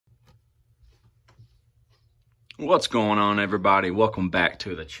What's going on, everybody? Welcome back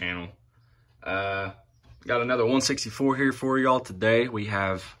to the channel. Got another 164 here for y'all today. We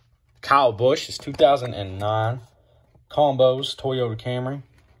have Kyle Busch. It's 2009 Combos Toyota Camry.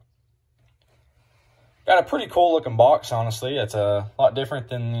 Got a pretty cool looking box, honestly. It's a lot different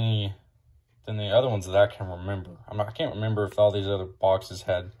than the other ones that I can remember. I can't remember if all these other boxes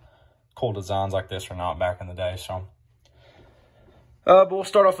had cool designs like this or not back in the day. So, but we'll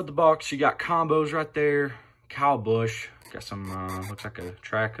start off with the box. You got Combos right there. Kyle Busch. Got some, looks like a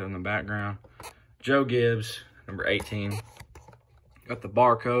track in the background. Joe Gibbs, number 18. Got the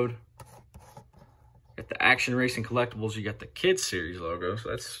barcode. Got the Action Racing Collectibles. You got the Kids Series logo, so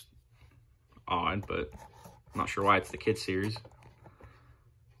that's odd, but I'm not sure why it's the Kids Series.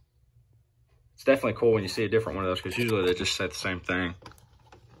 It's definitely cool when you see a different one of those, because usually they just say the same thing.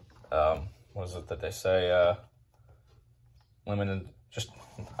 What is it that they say? Limited,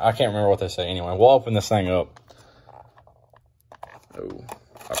 I can't remember what they say anyway. We'll open this thing up. Oh,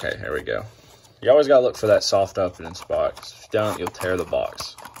 okay, here we go. You always gotta look for that soft opening spot. If you don't, you'll tear the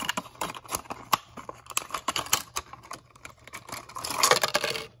box.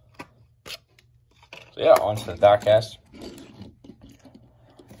 So yeah, on to the diecast.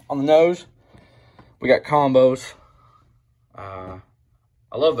 On the nose, we got Combos. I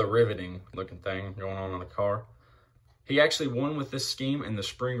love the riveting looking thing going on the car. He actually won with this scheme in the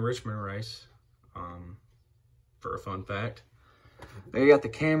spring Richmond race, for a fun fact. There you got the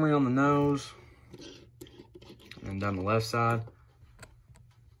Camry on the nose, and down the left side.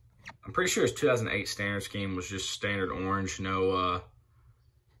 I'm pretty sure his 2008 standard scheme was just standard orange, no,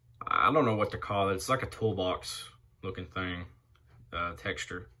 I don't know what to call it. It's like a toolbox looking thing,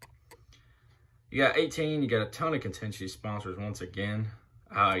 texture. You got 18, you got a ton of contingency sponsors once again.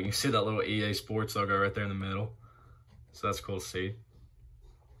 You can see that little EA Sports logo right there in the middle. So that's cool to see.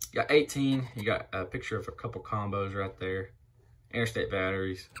 You got 18, you got a picture of a couple Combos right there. Interstate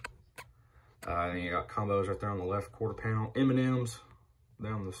batteries. And you got Combos right there on the left quarter panel. M&M's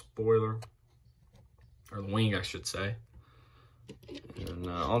down the spoiler. Or the wing, I should say. And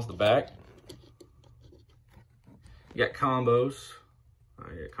onto the back. You got Combos.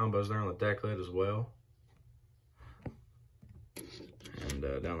 You got Combos there on the deck lid as well. And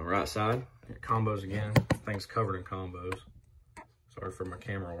down the right side, you got Combos again. Thing's covered in Combos. Sorry for my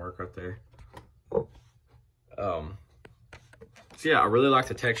camera work right there. So yeah, I really like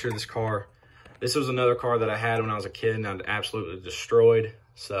the texture of this car. This was another car that I had when I was a kid and I'd absolutely destroyed.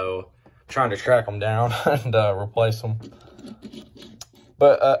 So I'm trying to track them down and replace them.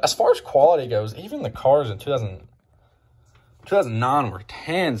 But as far as quality goes, even the cars in 2009 were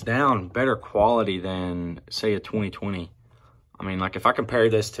hands down better quality than, say, a 2020. I mean, like if I compare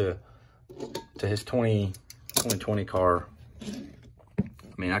this to his 2020 car, I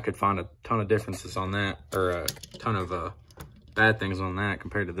mean, I could find a ton of differences on that, or a ton of bad things on that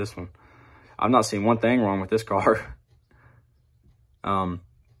compared to this one. I've not seen one thing wrong with this car. But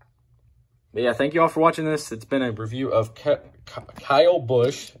yeah, thank you all for watching this. It's been a review of Kyle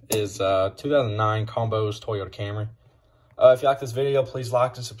Busch, is 2009 Combos Toyota Camry. If you like this video, please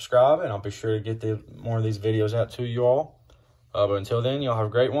like and subscribe, and I'll be sure to get more of these videos out to you all. But until then, y'all have a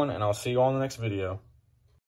great one, and I'll see you all in the next video.